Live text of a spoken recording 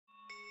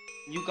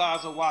You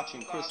guys are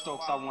watching Chris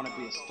Stokes, I Wanna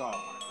Be a Star.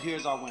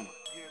 Here's our winner.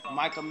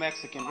 Micka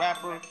Mexican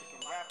rapper,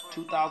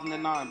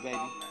 2009, baby.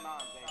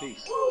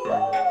 Peace.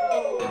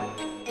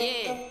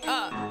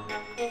 Yeah,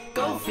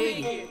 go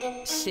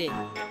figure. Shit.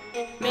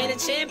 Man, the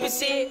champ is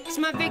here. It's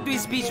my victory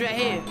speech right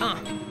here.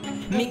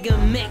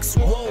 Micka Mex,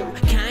 whoa,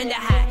 kinda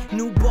hot.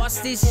 New boss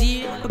this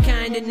year, but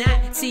kinda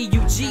not.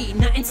 CUG,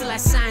 not until I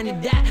sign to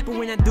die. But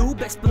when I do,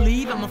 best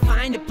believe I'ma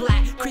find a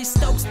plot. Chris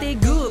Stokes stay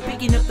good,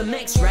 picking up the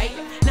Mex, right?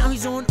 Now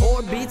he's on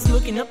orbits,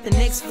 looking up the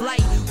next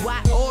flight.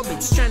 Why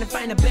orbits? Trying to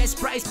find the best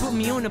price. Put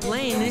me on the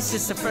plane, it's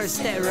just the first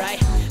step, right?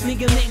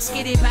 Micka Mex,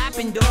 get it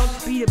poppin', dog.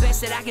 Be the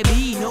best that I can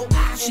be, no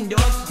option,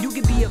 dog. You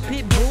could be a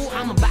pit bull,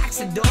 I'm a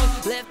boxer,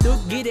 dog. Left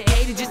hook, get a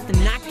hater just to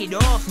knock it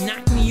off.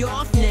 Knock me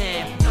off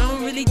now, I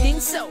don't really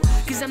think so.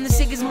 Cause I'm the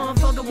sickest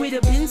motherfucker with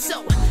a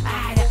pencil.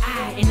 Eye to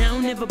eye, and I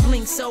don't ever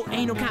blink. So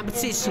ain't no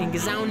competition,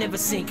 cause I don't ever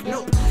sink.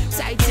 Nope,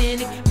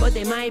 Titanic, but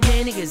they might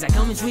panic as I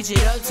come and switch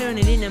it up, turn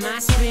it into my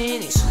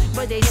Spanish.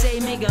 But they say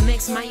Micka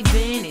Mex might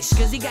vanish,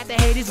 cause he got the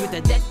haters with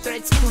the death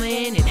threats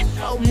planted.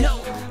 Oh no,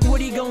 what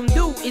he gonna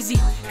do? Is he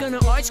gonna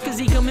arch cause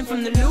he coming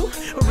from the loot?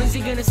 Or is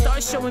he gonna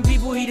start showing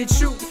people he the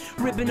truth?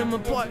 Ripping them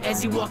apart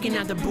as he walking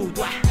out the booth.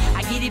 Why?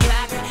 I get it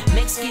poppin',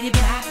 Mex get it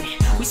poppin'.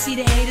 We see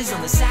the haters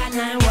on the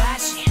sideline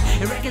watching,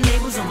 and record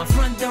labels on my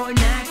front door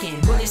knocking.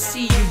 But it's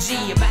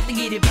CUG, about to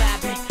get it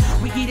poppin'.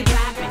 We get it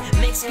poppin',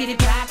 Mex get it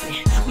poppin'.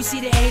 We see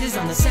the haters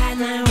on the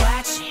sideline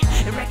watching,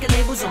 and record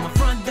labels on my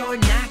front door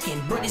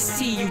knocking. But it's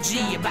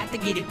CUG, about to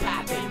get it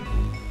poppin'.